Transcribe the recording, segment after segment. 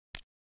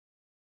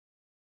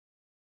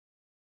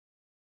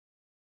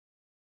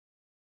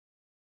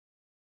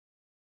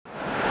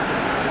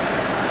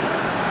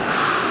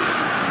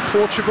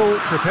Portugal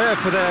prepare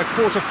for their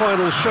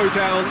quarter-final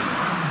showdown.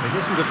 It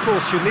isn't, of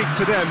course, unique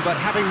to them, but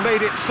having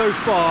made it so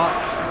far,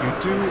 you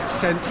do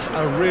sense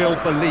a real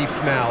belief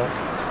now.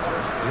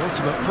 The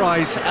ultimate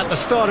prize at the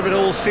start of it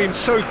all seemed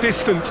so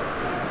distant.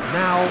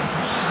 Now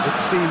it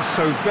seems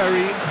so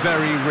very,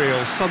 very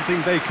real,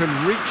 something they can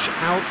reach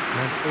out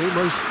and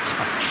almost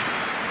touch.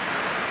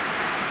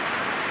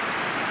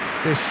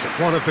 This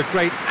one of the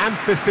great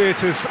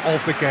amphitheatres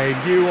of the game.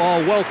 You are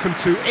welcome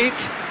to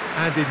it,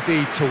 and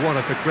indeed to one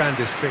of the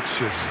grandest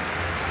fixtures.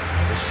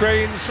 The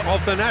strains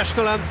of the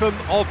national anthem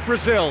of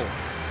Brazil.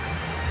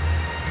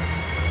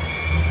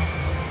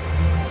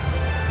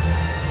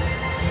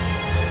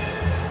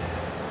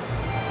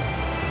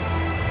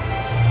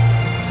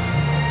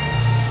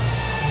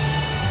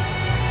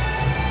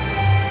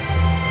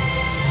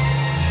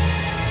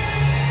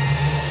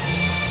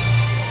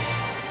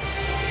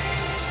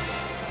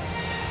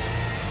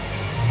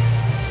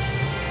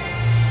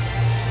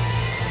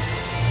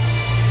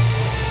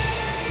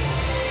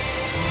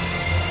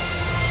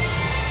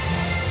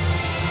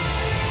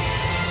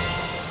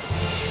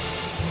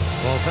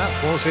 Well,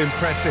 that was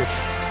impressive.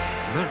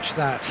 Match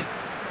that.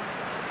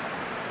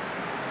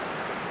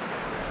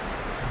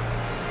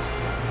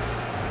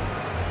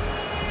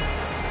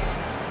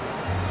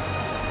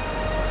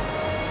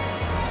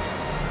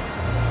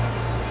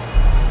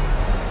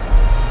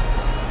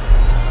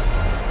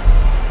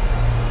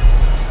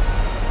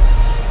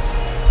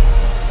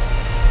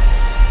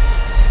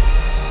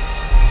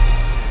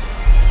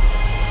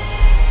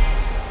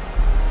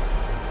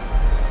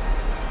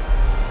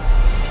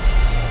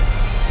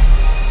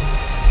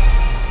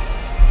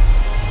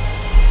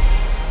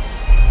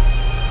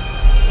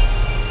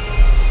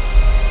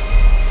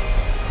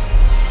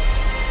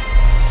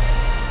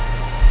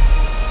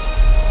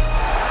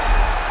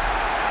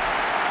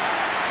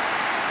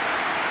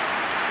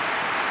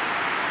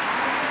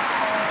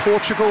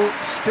 Portugal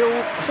still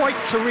quite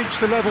to reach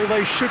the level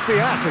they should be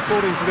at,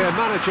 according to their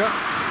manager.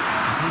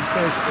 He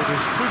says it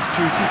is his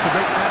duty to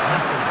make that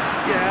happen.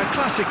 Yeah, a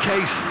classic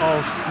case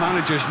of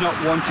managers not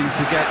wanting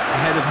to get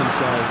ahead of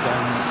themselves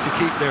and to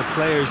keep their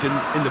players in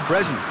the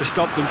present, to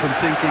stop them from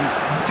thinking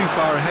too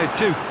far ahead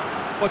too.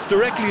 What's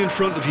directly in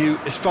front of you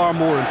is far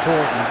more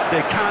important.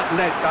 They can't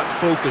let that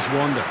focus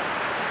wander.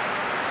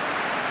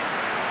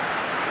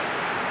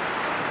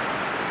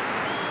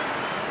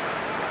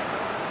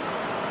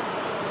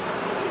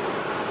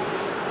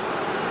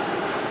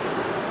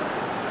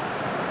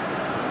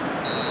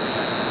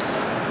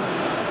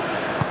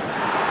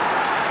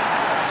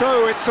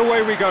 So it's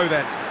away we go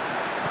then.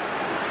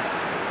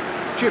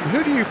 Jim,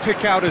 who do you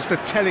pick out as the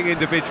telling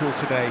individual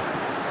today?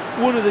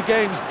 One of the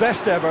game's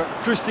best ever,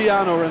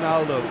 Cristiano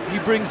Ronaldo. He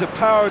brings a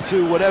power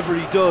to whatever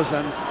he does,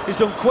 and his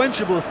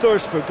unquenchable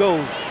thirst for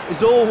goals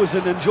is always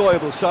an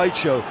enjoyable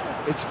sideshow.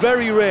 It's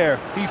very rare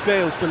he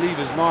fails to leave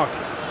his mark.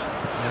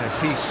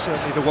 Yes, he's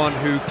certainly the one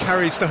who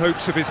carries the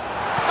hopes of his...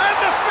 And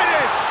the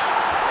finish!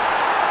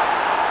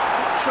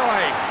 Good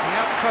try. The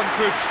outcome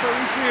could so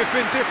easily have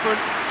been different.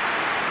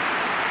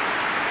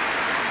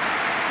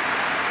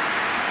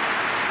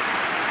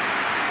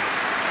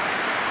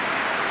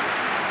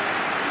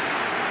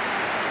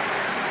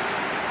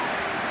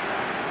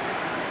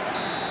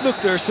 Look,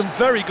 there are some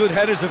very good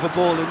headers of a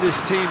ball in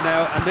this team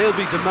now, and they'll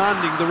be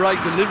demanding the right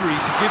delivery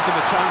to give them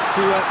a chance to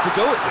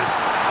go at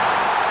this.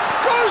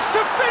 Goes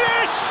to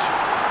finish!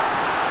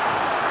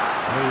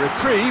 A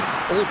reprieve,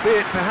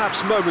 albeit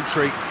perhaps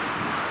momentary.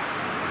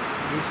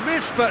 He's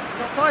missed, but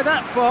not by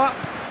that far.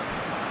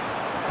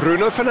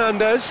 Bruno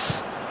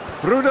Fernandes,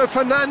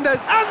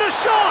 and the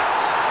shot!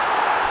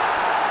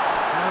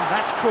 And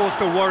that's caused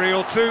a worry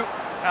or two.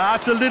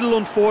 That's a little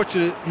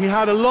unfortunate. He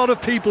had a lot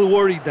of people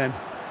worried then.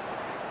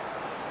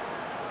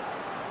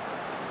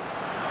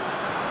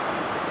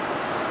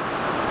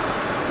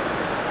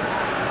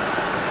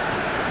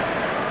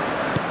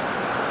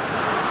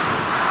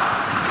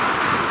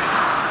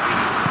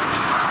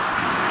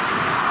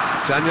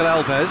 Daniel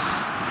Alves,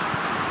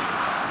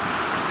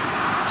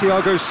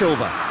 Thiago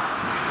Silva.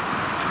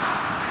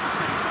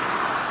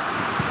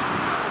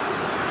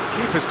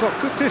 Keeper's got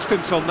good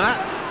distance on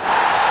that.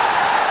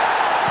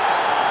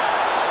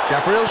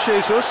 Gabriel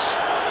Jesus,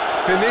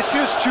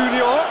 Vinicius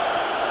Junior.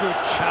 Good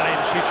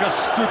challenge, he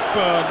just stood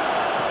firm.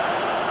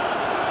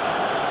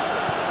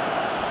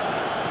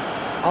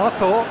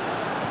 Arthur.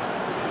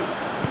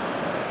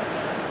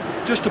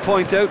 Just to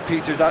point out,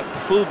 Peter, that the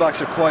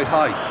fullbacks are quite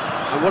high.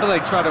 And what do they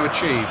try to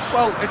achieve?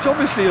 Well, it's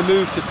obviously a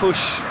move to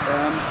push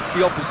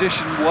the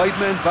opposition wide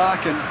men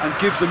back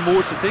and give them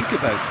more to think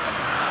about.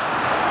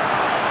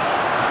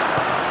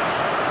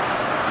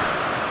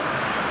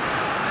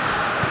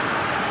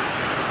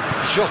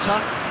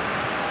 Jota.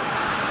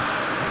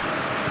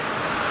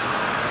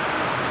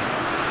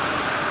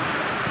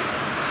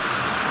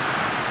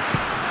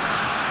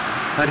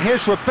 And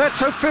here's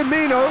Roberto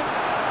Firmino.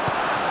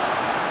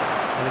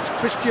 And it's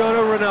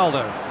Cristiano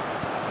Ronaldo.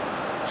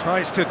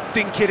 Tries to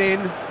dink it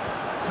in.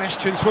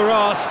 Questions were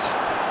asked,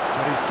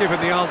 but he's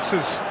given the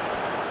answers.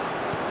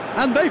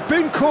 And they've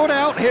been caught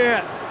out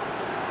here.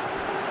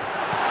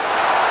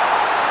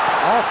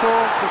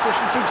 Arthur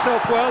positions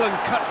himself well and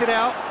cuts it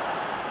out.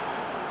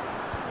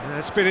 And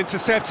it's been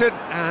intercepted,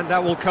 and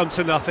that will come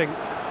to nothing.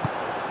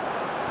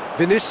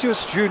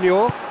 Vinicius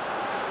Junior.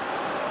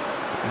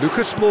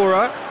 Lucas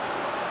Moura.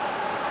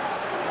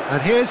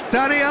 And here's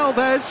Dani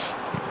Alves.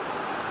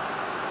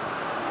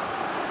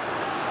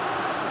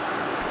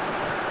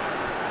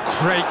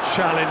 Great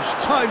challenge,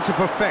 time to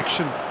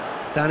perfection.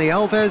 Dani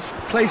Alves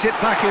plays it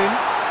back in.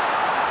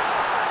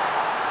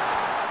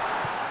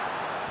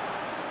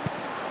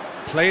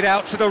 Played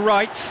out to the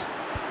right.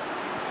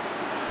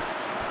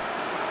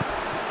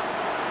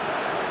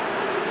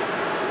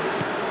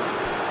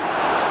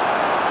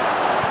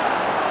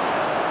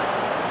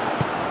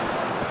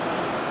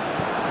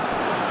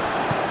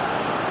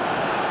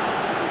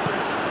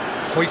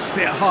 Hoists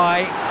it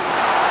high.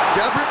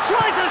 Gabriel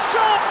tries a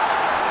shot!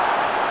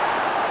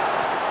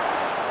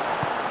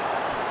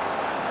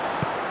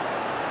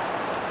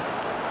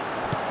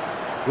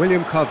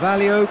 William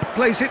Carvalho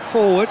plays it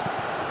forward.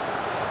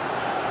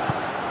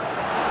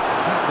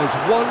 That was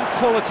one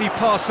quality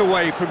pass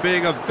away from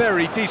being a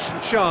very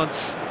decent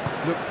chance.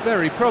 Looked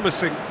very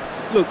promising.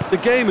 Look, the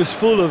game is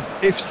full of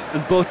ifs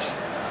and buts.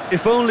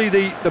 If only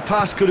the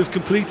pass could have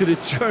completed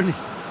its journey.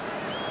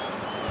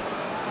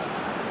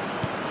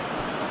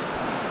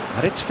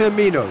 And it's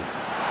Firmino.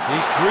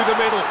 He's through the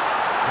middle.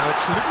 Now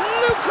it's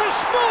Lucas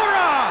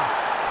Moura!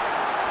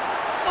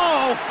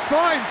 Oh,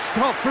 fine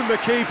stop from the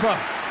keeper.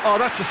 Oh,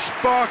 that's a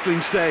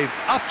sparkling save.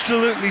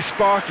 Absolutely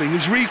sparkling.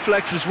 His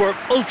reflexes were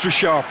ultra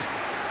sharp.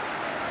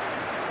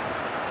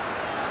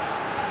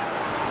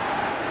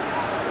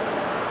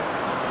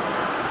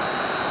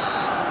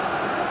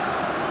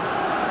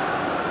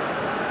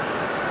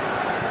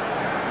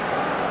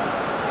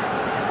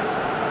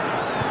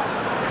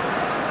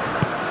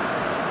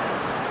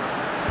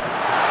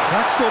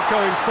 That's not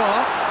going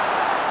far.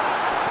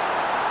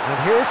 And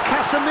here's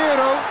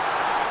Casemiro.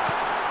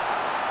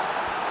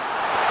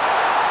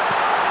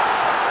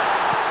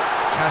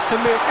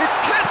 It's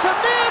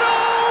Casemiro!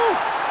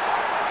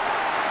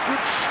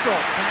 Good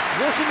stop, that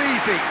wasn't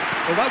easy.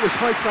 Well, that was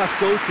high-class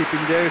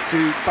goalkeeping there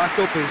to back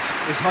up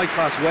his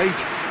high-class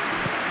wage.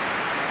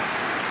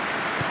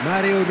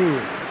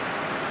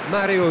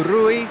 Mario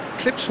Rui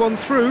clips one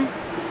through.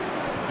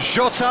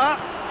 Jota,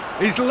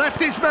 he's left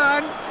his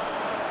man.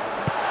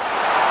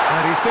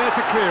 And he's there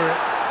to clear it.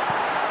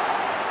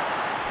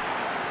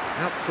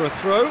 Out for a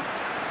throw.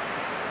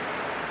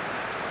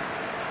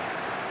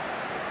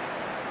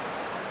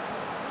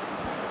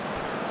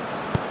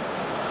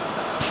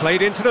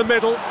 Played into the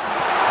middle,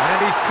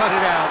 and he's cut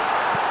it out.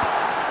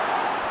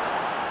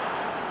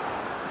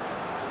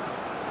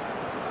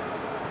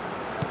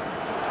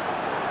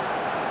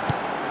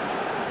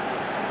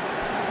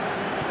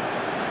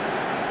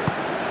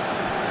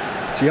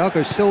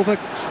 Thiago Silva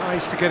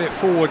tries to get it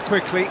forward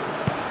quickly.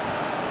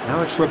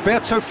 Now it's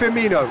Roberto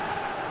Firmino.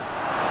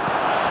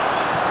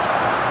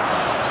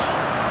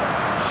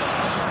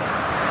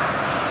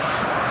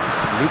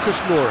 Lucas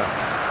Moura.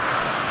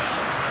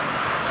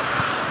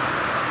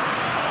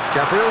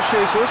 Gabriel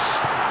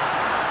Jesus.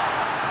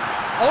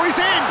 Oh, he's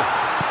in!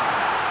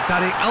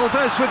 Dani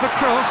Alves with the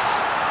cross.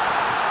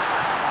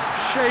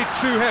 Shade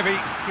too heavy.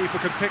 Keeper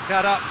can pick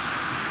that up.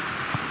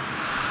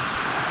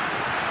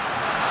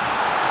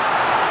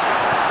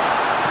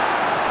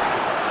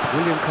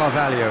 William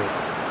Carvalho.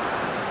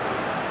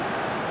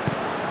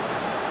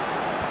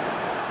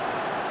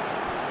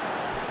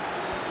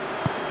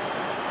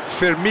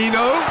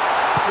 Firmino.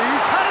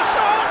 He's had a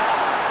shot!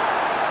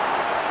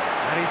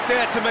 And he's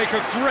there to make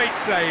a great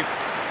save.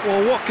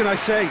 Well, what can I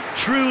say?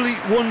 Truly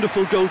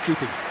wonderful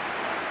goalkeeping.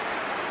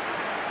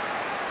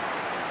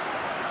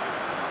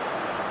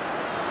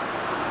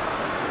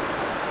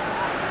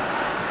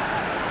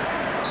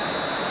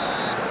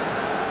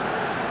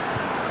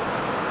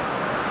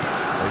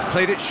 They've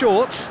played it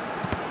short.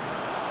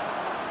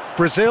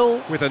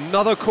 Brazil with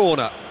another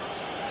corner.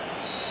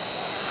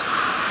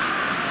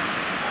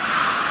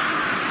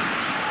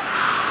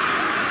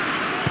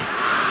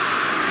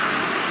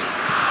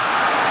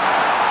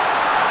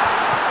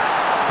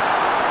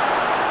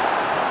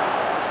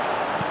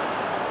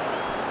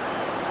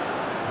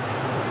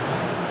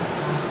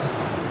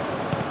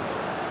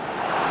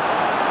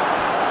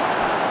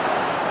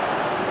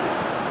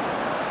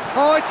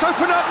 Oh, it's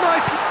opened up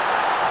nicely.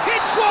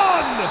 Hits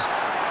one!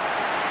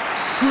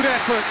 Good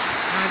effort,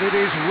 and it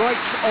is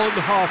right on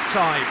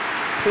half-time.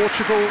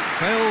 Portugal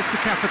failed to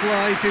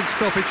capitalise in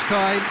stoppage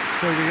time,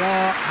 so we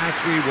are as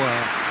we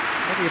were.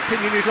 Any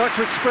opinion you'd like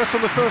to express on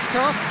the first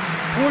half?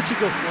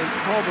 Portugal will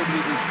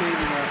probably be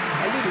feeling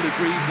a little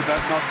aggrieved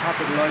about not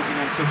capitalising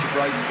on such a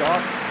bright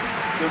start.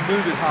 Their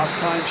mood at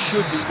half-time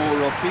should be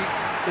more upbeat.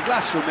 The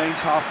glass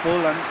remains half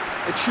full, and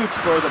it should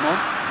spur them on.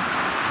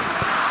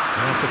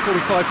 After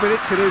 45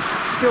 minutes, it is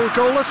still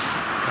goalless.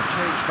 A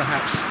change,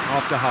 perhaps,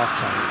 after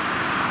half-time.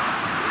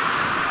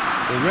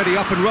 Already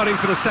up and running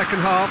for the second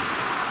half.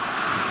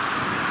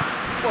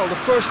 Well, the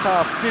first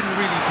half didn't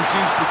really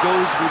produce the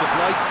goals we'd have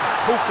liked.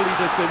 Hopefully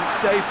they've been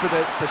saved for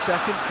the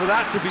second. For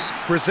that to be...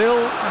 Brazil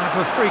have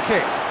a free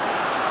kick.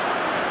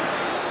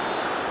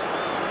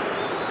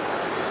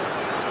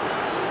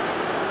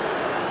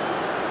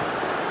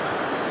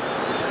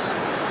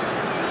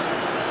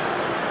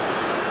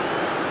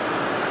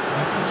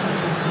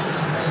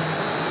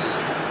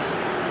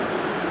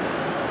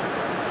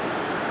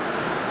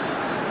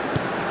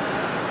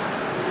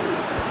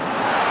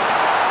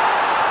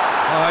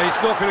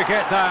 not going to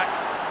get that.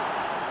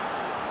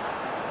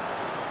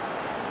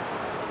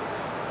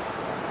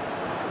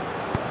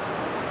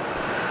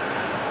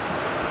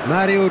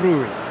 Mario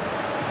Rui.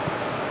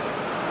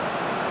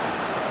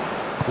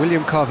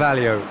 William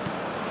Carvalho.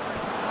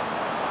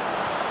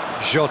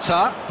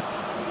 Jota.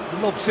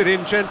 Lobs it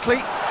in gently.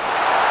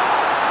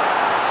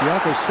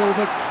 Thiago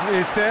Silva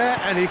is there,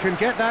 and he can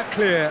get that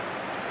clear.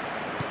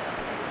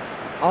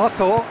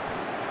 Arthur.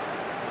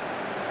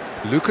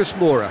 Lucas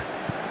Moura.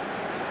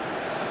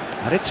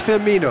 And it's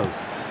Firmino.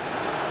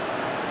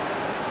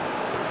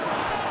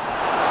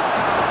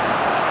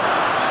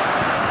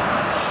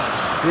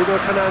 Bruno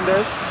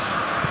Fernandes.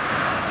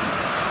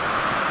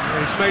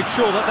 He's made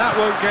sure that that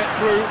won't get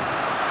through.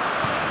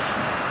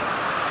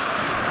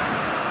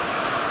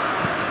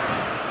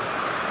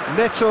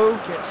 Neto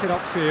gets it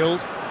upfield.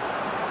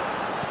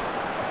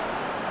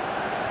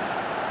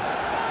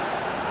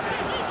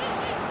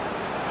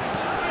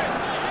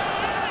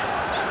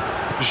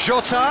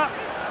 Jota.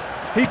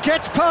 He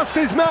gets past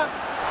his man.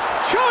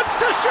 Chance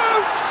to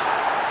shoot!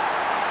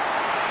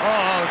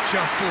 Oh,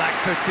 just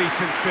lacked a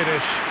decent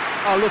finish.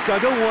 Oh, look, I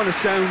don't want to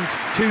sound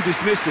too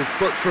dismissive,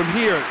 but from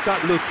here,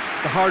 that looks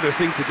the harder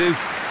thing to do.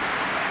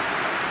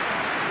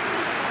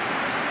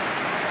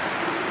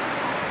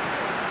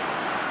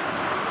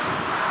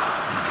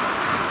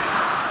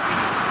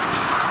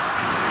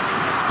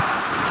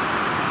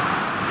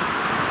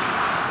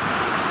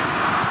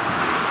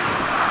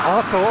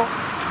 Arthur.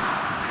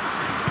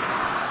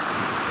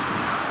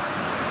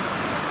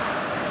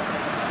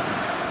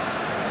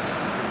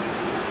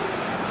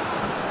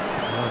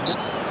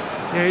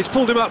 Yeah, he's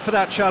pulled him up for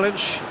that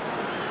challenge.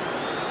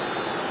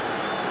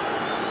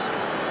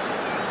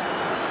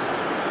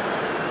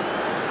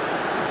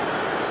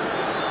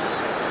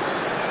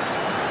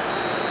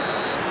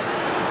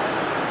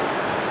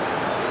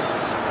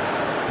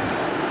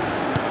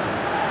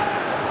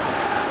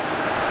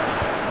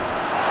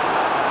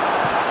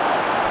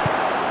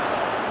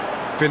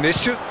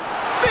 Vinicius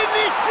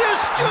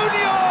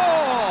Junior!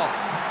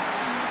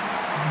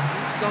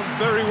 He's done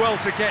very well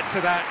to get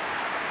to that.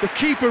 The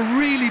keeper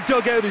really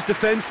dug out his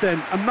defence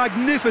then. A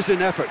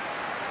magnificent effort.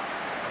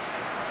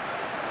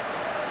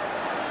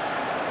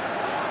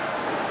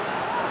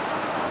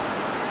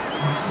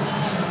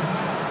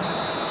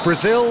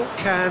 Brazil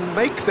can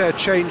make their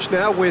change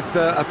now with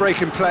a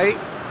break in play.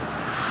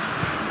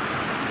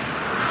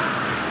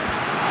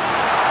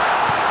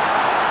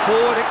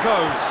 Forward it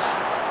goes.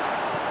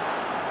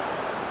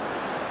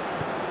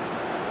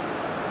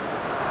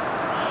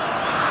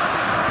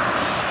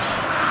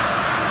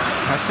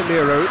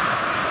 Casemiro.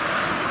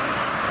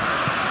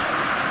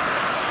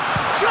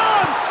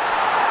 Chance!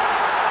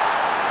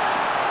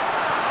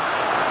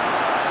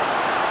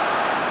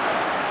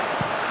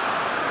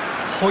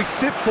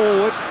 Hoists it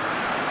forward.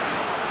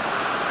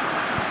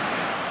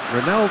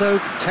 Ronaldo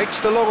takes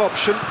the long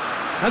option,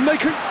 and they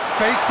can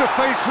face to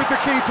face with the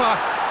keeper.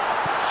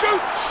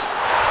 Shoots!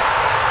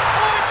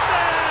 Oh, it's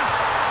there!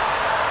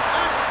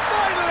 And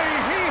finally,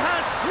 he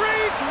has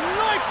breathed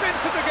life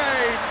into the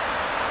game.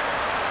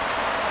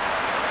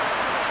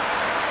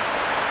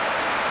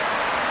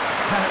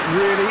 That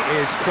really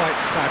is quite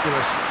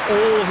fabulous,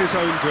 all his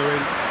own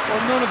doing.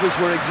 Well, none of us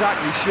were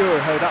exactly sure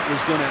how that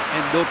was going to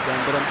end up then,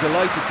 but I'm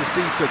delighted to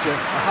see such a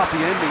happy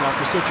ending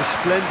after such a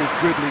splendid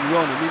dribbling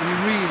run. I mean, he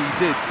really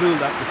did fool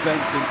that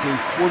defence into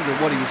wondering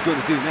what he was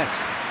going to do next.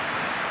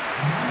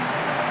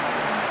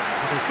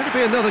 There's going to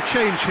be another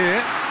change here.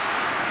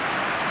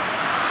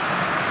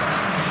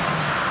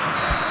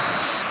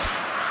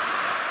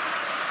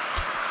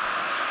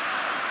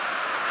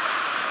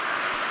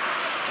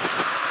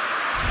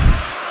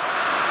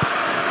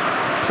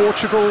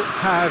 Portugal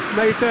have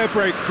made their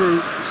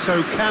breakthrough,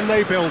 so can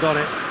they build on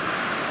it?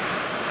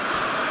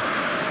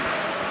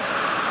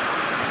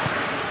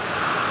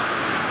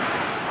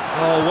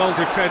 Oh, well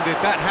defended,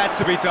 that had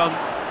to be done.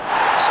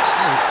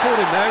 Oh, he's caught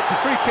him there, it's a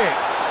free kick.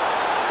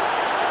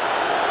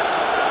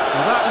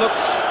 Well, that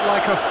looks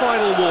like a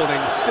final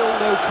warning, still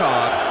no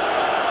card.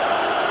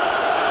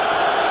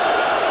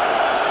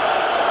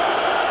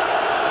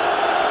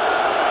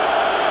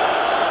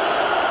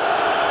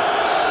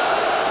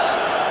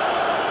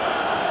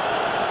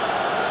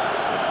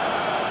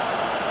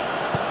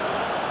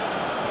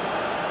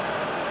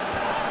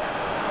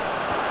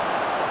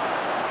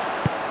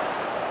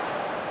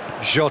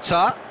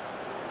 Jota.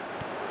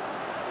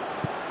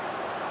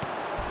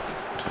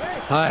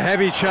 A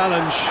heavy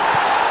challenge.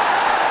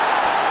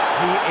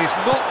 He is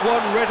not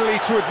one readily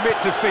to admit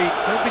defeat.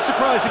 Don't be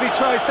surprised if he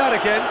tries that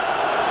again.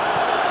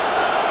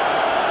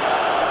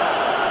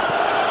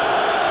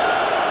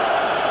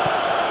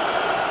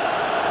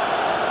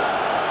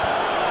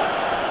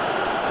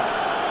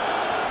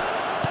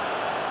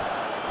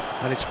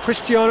 And it's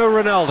Cristiano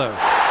Ronaldo.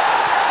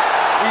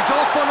 He's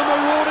off on a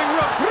marauding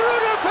run.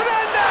 Bruno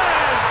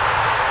Fernandes!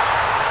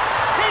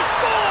 He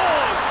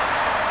scores!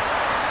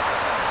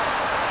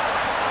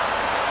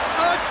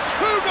 A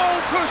two-goal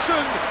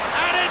cushion,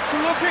 and it's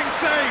looking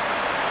safe.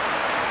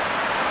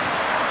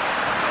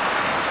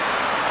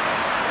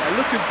 And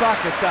looking back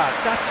at that,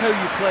 that's how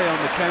you play on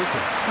the counter.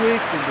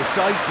 Quick and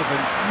decisive and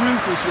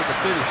ruthless with the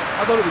finish.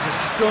 I thought it was a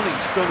stunning,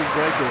 stunning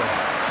breakaway.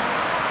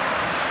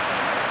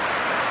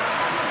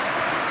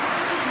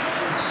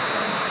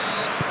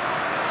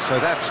 So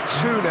that's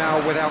two now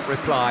without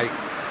reply.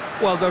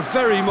 Well, they're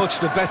very much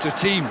the better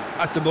team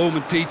at the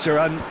moment, Peter,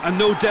 and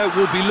no doubt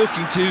will be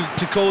looking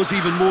to cause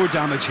even more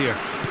damage here.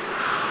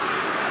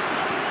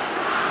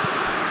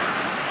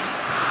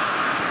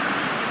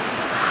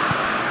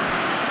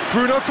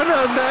 Bruno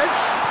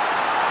Fernandes.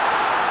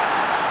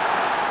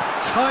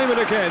 Time and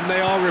again they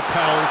are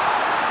repelled.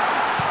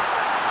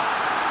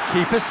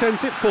 Keeper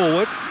sends it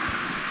forward.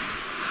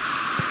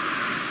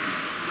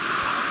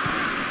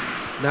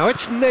 Now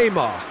it's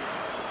Neymar.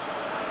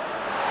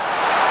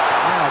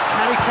 Now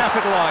can he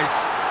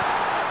capitalise?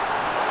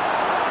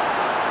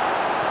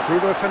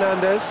 Bruno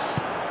Fernandes.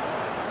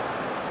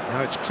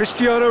 Now it's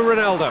Cristiano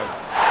Ronaldo.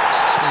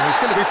 Now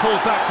he's going to be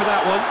pulled back for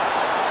that one.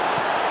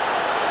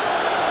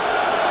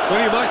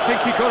 Well, you might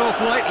think he got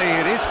off lightly,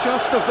 it is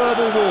just a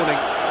verbal warning.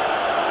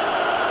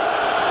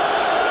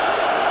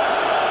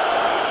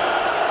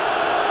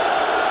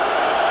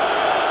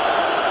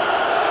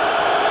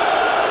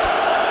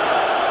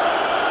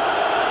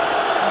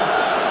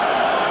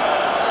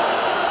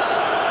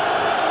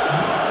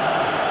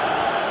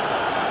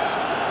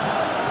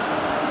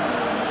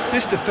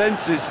 This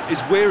defence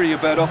is wary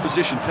about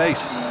opposition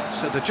pace.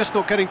 So they're just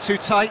not getting too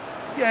tight?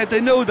 Yeah,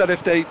 they know that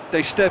if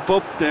they step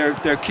up,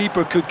 their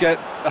keeper could get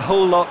a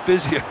whole lot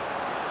busier.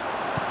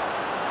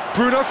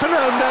 Bruno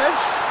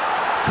Fernandes,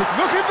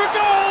 looking for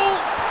goal!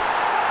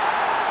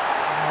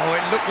 Oh,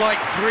 it looked like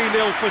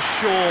 3-0 for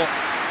sure.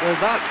 Well,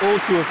 that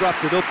ought to have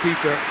wrapped it up,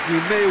 Peter.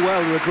 You may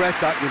well regret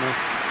that, you know.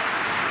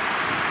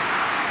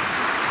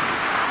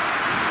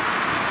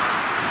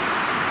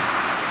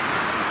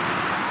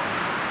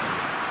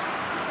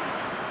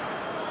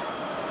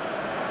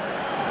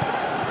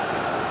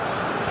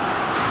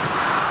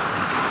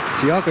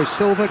 Thiago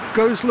Silva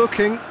goes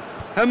looking.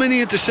 How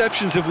many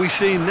interceptions have we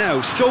seen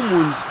now?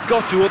 Someone's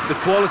got to up the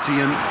quality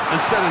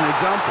and set an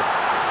example.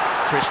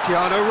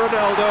 Cristiano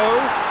Ronaldo.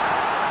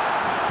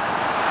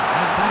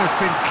 And that has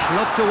been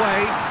clubbed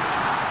away.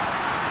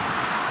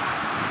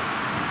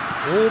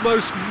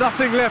 Almost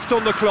nothing left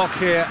on the clock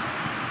here.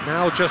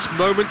 Now just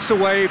moments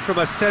away from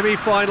a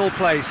semi-final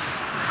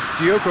place.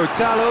 Diogo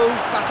Dalot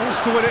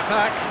battles to win it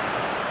back.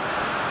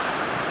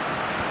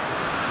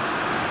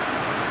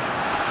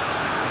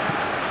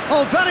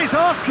 Oh, that is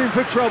asking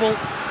for trouble.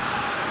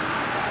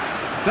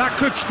 That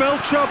could spell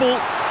trouble.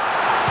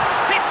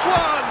 Hits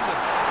one!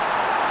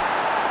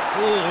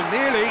 Oh,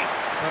 nearly,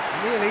 but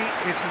nearly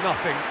is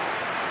nothing.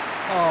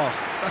 Oh,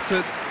 that's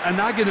an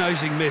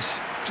agonising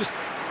miss. Just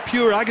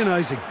pure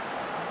agonising.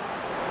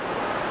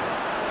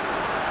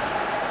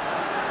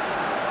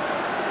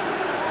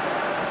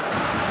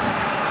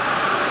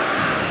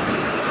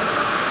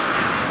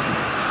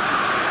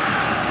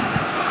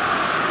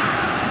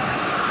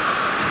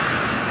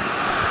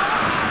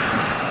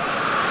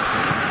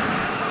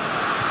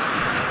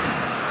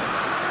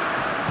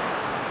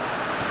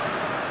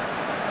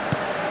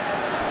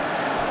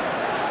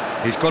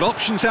 He's got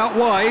options out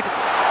wide,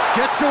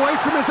 gets away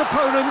from his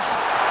opponents.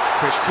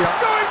 Cristiano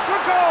going for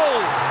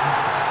goal!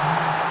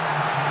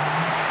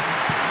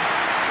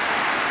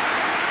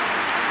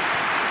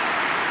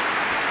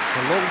 It's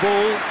a long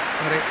ball,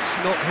 but it's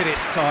not hit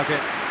its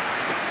target.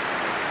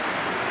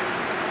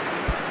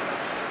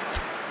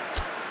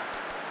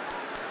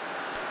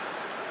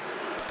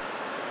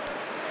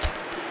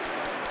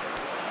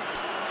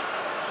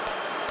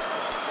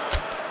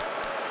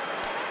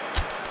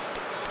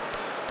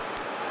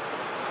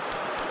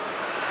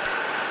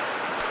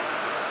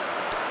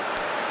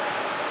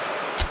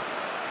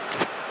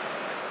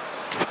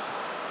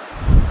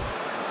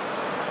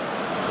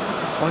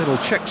 Final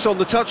checks on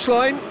the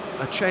touchline,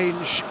 a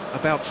change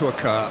about to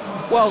occur.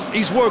 Well,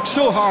 he's worked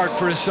so hard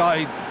for his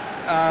side,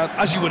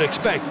 as you would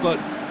expect, but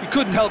you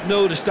couldn't help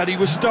notice that he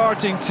was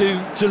starting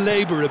to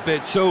labour a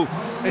bit, so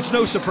it's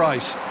no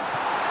surprise.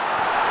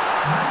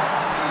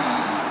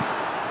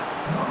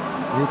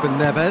 Ruben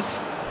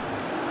Neves.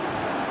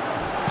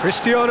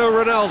 Cristiano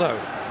Ronaldo.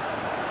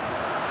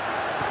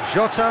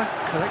 Jota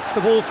collects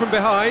the ball from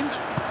behind.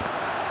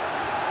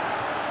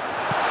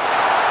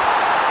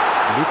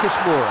 Lucas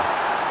Moura.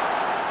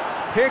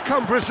 Here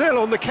come Brazil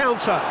on the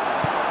counter.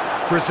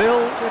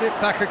 Brazil get it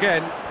back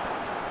again.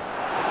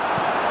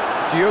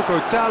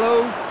 Diogo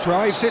Dalot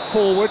drives it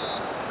forward.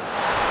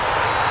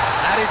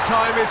 Added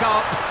time is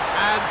up,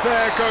 and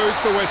there goes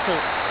the whistle.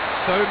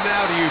 So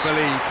now do you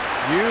believe?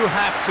 You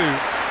have to.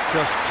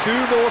 Just 2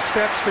 more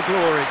steps to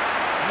glory.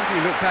 How do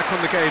you look back on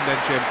the game then,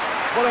 Jim?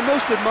 What I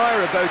most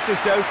admire about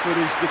this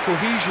outfit is the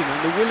cohesion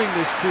and the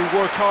willingness to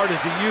work hard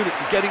as a unit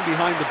and getting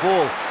behind the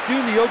ball,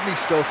 doing the ugly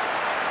stuff.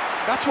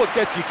 That's what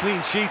gets you clean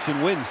sheets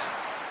and wins.